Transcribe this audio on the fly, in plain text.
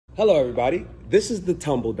Hello everybody, this is the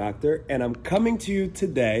Tumble Doctor and I'm coming to you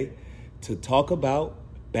today to talk about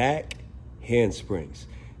back handsprings.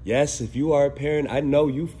 Yes, if you are a parent, I know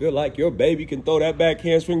you feel like your baby can throw that back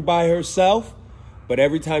handspring by herself, but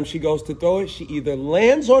every time she goes to throw it, she either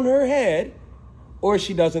lands on her head or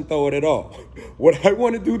she doesn't throw it at all. What I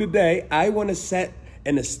want to do today, I want to set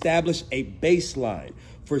and establish a baseline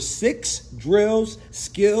for 6 drills,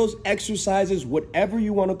 skills, exercises, whatever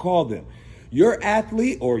you want to call them. Your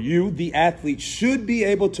athlete, or you, the athlete, should be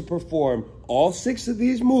able to perform all 6 of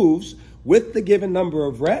these moves with the given number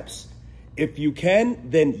of reps. If you can,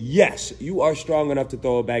 then yes, you are strong enough to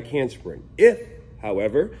throw a back handspring. If,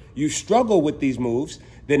 however, you struggle with these moves,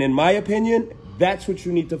 then in my opinion, that's what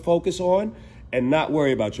you need to focus on and not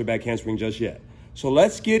worry about your back handspring just yet. So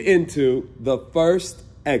let's get into the first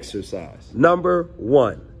exercise. Number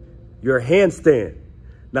 1, your handstand.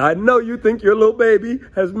 Now, I know you think your little baby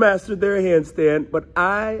has mastered their handstand, but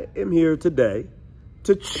I am here today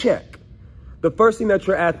to check. The first thing that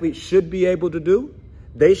your athlete should be able to do,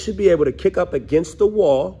 they should be able to kick up against the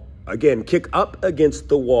wall. Again, kick up against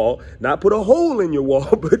the wall, not put a hole in your wall,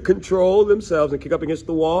 but control themselves and kick up against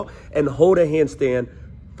the wall and hold a handstand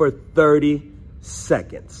for 30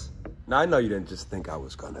 seconds. Now, I know you didn't just think I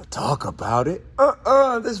was going to talk about it.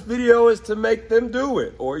 This video is to make them do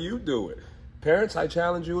it, or you do it. Parents, I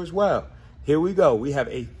challenge you as well. Here we go. We have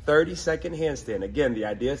a 30-second handstand. Again, the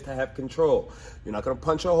idea is to have control. You're not going to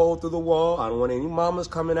punch a hole through the wall. I don't want any mamas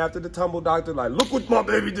coming after the Tumble Doctor like, look what my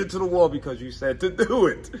baby did to the wall because you said to do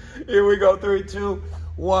it. Here we go. 3, 2,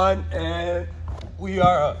 1, and we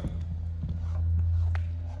are up.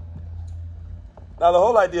 Now, the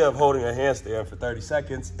whole idea of holding a handstand for 30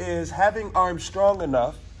 seconds is having arms strong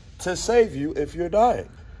enough to save you if you're dying.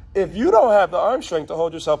 If you don't have the arm strength to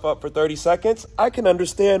hold yourself up for 30 seconds, I can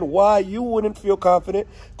understand why you wouldn't feel confident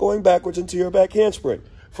going backwards into your back handspring.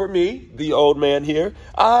 For me, the old man here,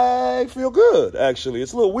 I feel good, actually.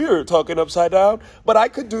 It's a little weird talking upside down, but I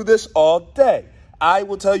could do this all day. I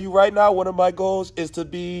will tell you right now, one of my goals is to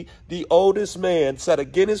be the oldest man, set a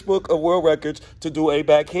Guinness Book of World Records to do a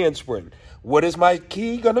back handspring. What is my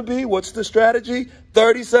key going to be? What's the strategy?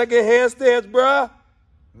 30-second handstands, bruh.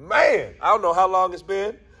 Man, I don't know how long it's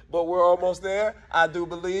been, but we're almost there, I do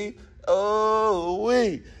believe.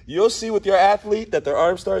 You'll see with your athlete that their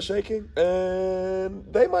arms start shaking, and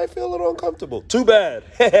they might feel a little uncomfortable. Too bad.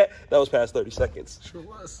 That was past 30 seconds. Sure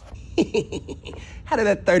was. How did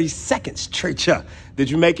that 30 seconds treat ya? Did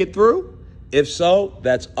you make it through? If so,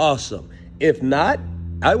 that's awesome. If not,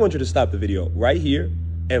 I want you to stop the video right here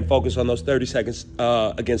and focus on those 30 seconds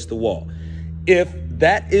against the wall. If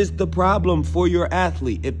that is the problem for your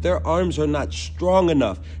athlete, if their arms are not strong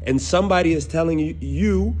enough and somebody is telling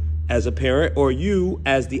you as a parent or you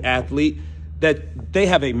as the athlete that they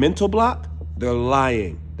have a mental block, they're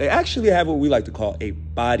lying. They actually have what we like to call a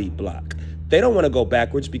body block. They don't want to go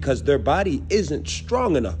backwards because their body isn't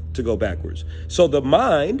strong enough to go backwards. So the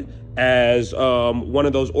mind, as one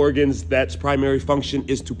of those organs that's primary function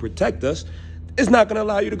is to protect us, is not going to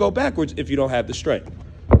allow you to go backwards if you don't have the strength.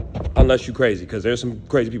 Unless you're crazy, because there's some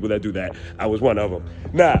crazy people that do that. I was one of them.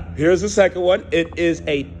 Now, here's the second one. It is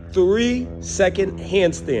a 3-second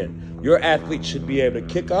handstand. Your athlete should be able to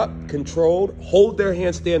kick up, controlled, hold their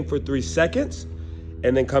handstand for 3 seconds,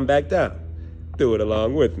 and then come back down. Do it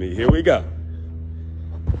along with me. Here we go.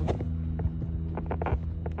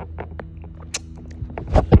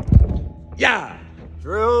 Yeah!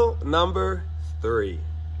 Drill number 3.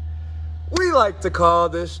 We like to call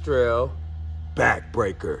this drill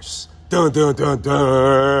backbreakers. Dun, dun, dun,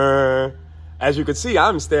 dun. As you can see,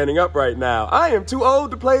 I'm standing up right now. I am too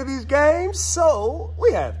old to play these games, so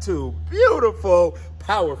we have 2 beautiful,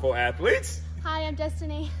 powerful athletes. Hi, I'm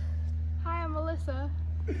Destiny. Hi, I'm Melissa.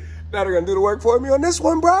 Now they're gonna do the work for me on this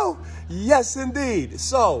one, bro. Yes, indeed.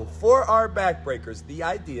 So for our backbreakers, the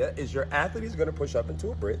idea is your athlete is gonna push up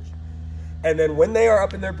into a bridge. And then when they are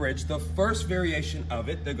up in their bridge, the first variation of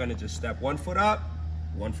it, they're gonna just step 1 foot up,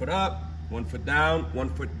 1 foot up, 1 foot down, 1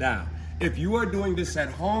 foot down. If you are doing this at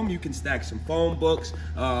home, you can stack some phone books,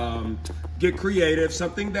 get creative,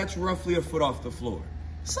 something that's roughly a foot off the floor.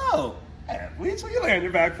 So, athletes, will you lay on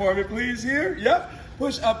your back for me, please, here? Yep.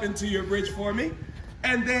 Push up into your bridge for me.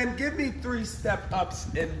 And then give me 3 step ups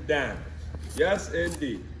and downs. Yes,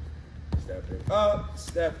 indeed. Stepping up,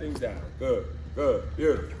 stepping down. Good, good,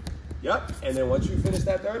 beautiful. Yep. And then once you finish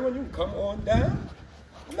that third one, you can come on down.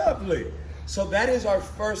 Lovely. So that is our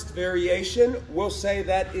first variation. We'll say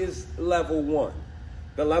that is level 1.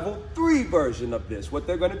 The level 3 version of this, what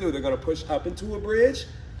they're gonna do, they're gonna push up into a bridge,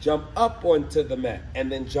 jump up onto the mat,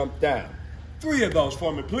 and then jump down. 3 of those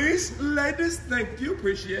for me, please. Ladies, thank you,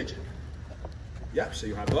 appreciate you. Yep, so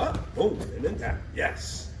you hop up, boom, and then down.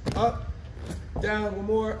 Yes. Up, down, one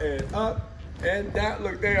more, and up, and down.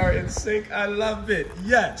 Look, they are in sync. I love it.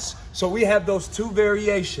 Yes. So we have those 2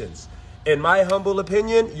 variations. In my humble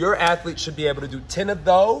opinion, your athlete should be able to do 10 of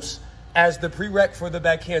those as the prereq for the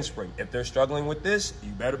back handspring. If they're struggling with this,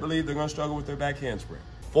 you better believe they're going to struggle with their back handspring.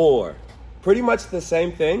 4, pretty much the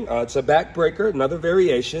same thing. It's a back breaker, another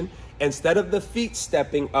variation. Instead of the feet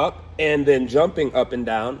stepping up and then jumping up and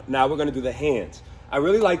down, now we're going to do the hands. I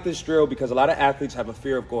really like this drill because a lot of athletes have a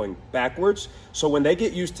fear of going backwards. So when they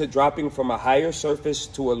get used to dropping from a higher surface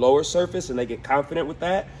to a lower surface and they get confident with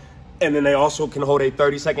that, and then they also can hold a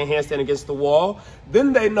 30-second handstand against the wall,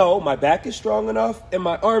 then they know my back is strong enough and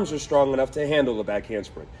my arms are strong enough to handle the back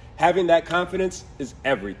handspring. Having that confidence is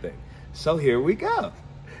everything. So here we go.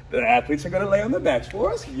 The athletes are going to lay on their backs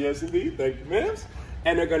for us. Yes, indeed. Thank you, ma'am.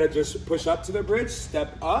 And they're going to just push up to the bridge,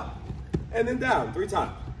 step up, and then down 3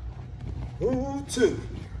 times. 2.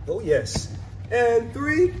 Oh, yes. And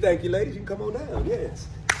 3. Thank you, ladies. You can come on down. Yes.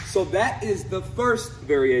 So that is the first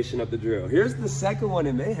variation of the drill. Here's the second one,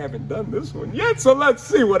 and they haven't done this one yet, so let's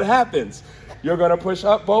see what happens. You're gonna push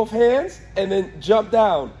up both hands and then jump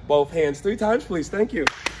down both hands 3 times, please. Thank you.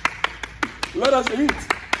 Let us eat.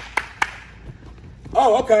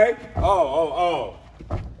 Oh, okay. Oh,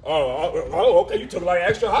 okay. You took like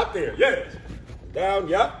extra hop there. Yes. Down,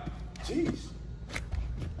 yep. Jeez.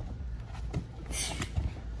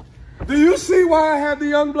 Do you see why I have the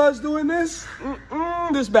young bloods doing this?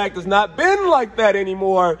 This back does not bend like that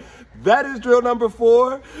anymore. That is drill number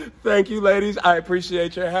 4. Thank you, ladies. I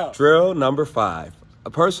appreciate your help. Drill number 5, a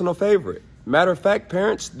personal favorite. Matter of fact,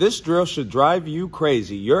 parents, this drill should drive you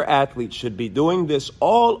crazy. Your athlete should be doing this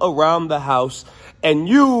all around the house, and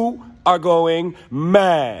you are going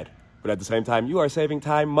mad. But at the same time, you are saving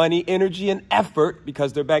time, money, energy, and effort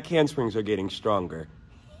because their back handsprings are getting stronger.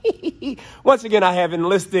 Once again, I have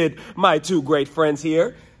enlisted my 2 great friends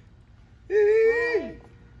here.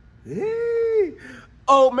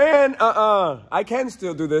 Oh, man, I can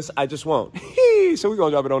still do this. I just won't. So we're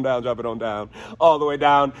going to drop it on down, all the way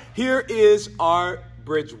down. Here is our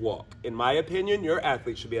bridge walk. In my opinion, your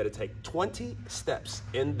athlete should be able to take 20 steps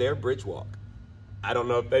in their bridge walk. I don't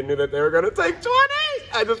know if they knew that they were going to take 20.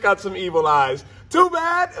 I just got some evil eyes. Too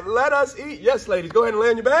bad. Let us eat. Yes, ladies, go ahead and lay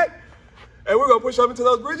on your back. And we're going to push up into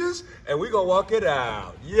those bridges, and we're going to walk it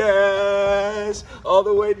out. Yes, all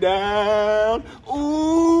the way down.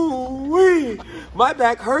 Ooh-wee. My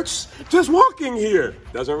back hurts just walking here.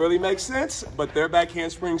 Doesn't really make sense, but their back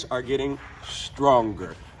handsprings are getting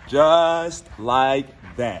stronger. Just like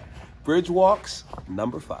that. Bridge walks,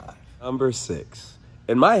 number 5. Number 6.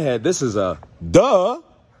 In my head, this is a duh,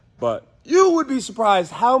 but you would be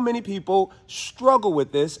surprised how many people struggle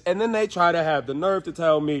with this, and then they try to have the nerve to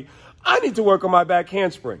tell me, I need to work on my back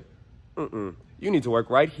handspring. You need to work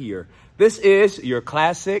right here. This is your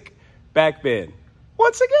classic back bend.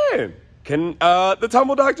 Once again, can the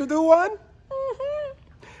Tumble Doctor do one?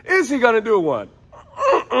 Is he going to do one?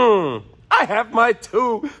 I have my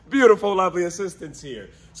 2 beautiful, lovely assistants here.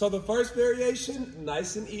 So the first variation,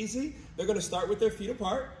 nice and easy. They're going to start with their feet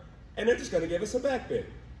apart, and they're just going to give us a back bend.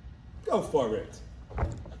 Go for it.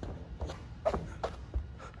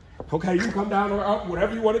 Okay, you can come down or up,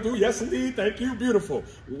 whatever you want to do. Yes, indeed. Thank you. Beautiful.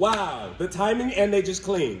 Wow. The timing, and they just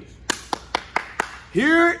cleaned.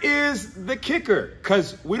 Here is the kicker,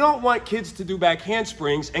 because we don't want kids to do back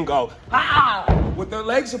handsprings and go, ah, with their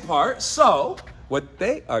legs apart. So what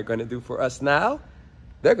they are going to do for us now,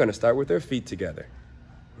 they're going to start with their feet together.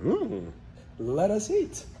 Let us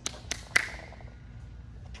eat.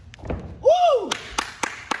 Woo!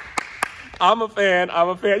 I'm a fan.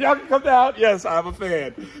 Y'all can come down. Yes, I'm a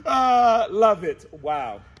fan. Love it.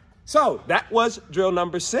 Wow. So that was drill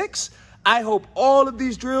number 6. I hope all of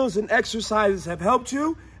these drills and exercises have helped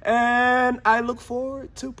you, and I look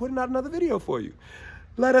forward to putting out another video for you.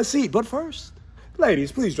 Let us eat. But first,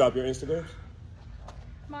 ladies, please drop your Instagrams.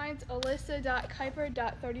 Mine's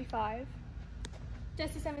alyssa.kuiper.35.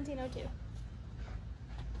 Jesse1702.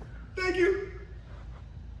 Thank you.